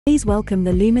Please welcome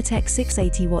the LUMATEK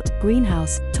 680-watt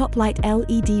greenhouse top light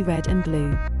LED red and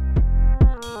blue.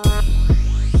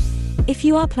 If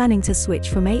you are planning to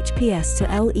switch from HPS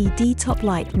to LED top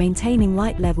light, maintaining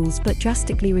light levels but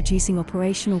drastically reducing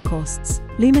operational costs,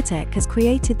 LUMATEK has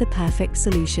created the perfect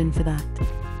solution for that.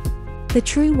 The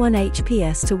true 1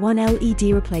 HPS to 1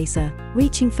 LED replacer,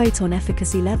 reaching photon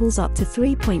efficacy levels up to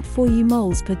 3.4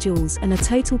 umols per joules and a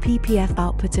total PPF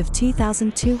output of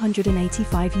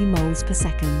 2,285 umols per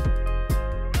second.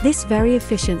 This very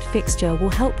efficient fixture will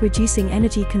help reducing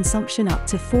energy consumption up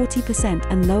to 40%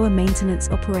 and lower maintenance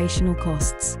operational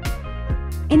costs.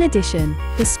 In addition,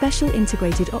 the special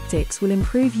integrated optics will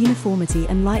improve uniformity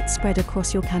and light spread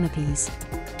across your canopies.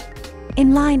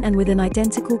 In line and with an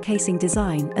identical casing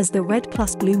design as the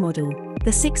RED+BLUE model, the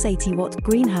 680-watt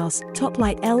greenhouse top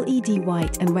light LED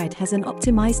white and red has an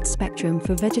optimized spectrum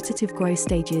for vegetative growth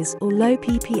stages or low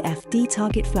PPFD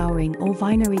target flowering or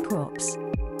vinery crops.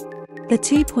 The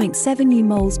 2.7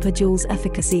 umols per joules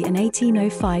efficacy and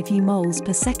 1805 umols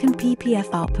per second PPF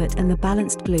output and the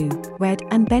balanced blue, red,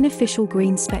 and beneficial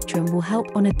green spectrum will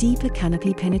help on a deeper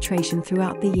canopy penetration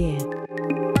throughout the year.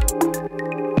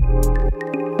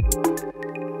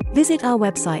 Visit our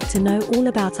website to know all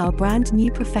about our brand new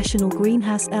professional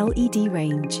greenhouse LED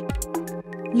range.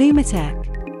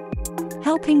 LUMATEK,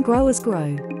 helping growers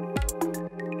grow.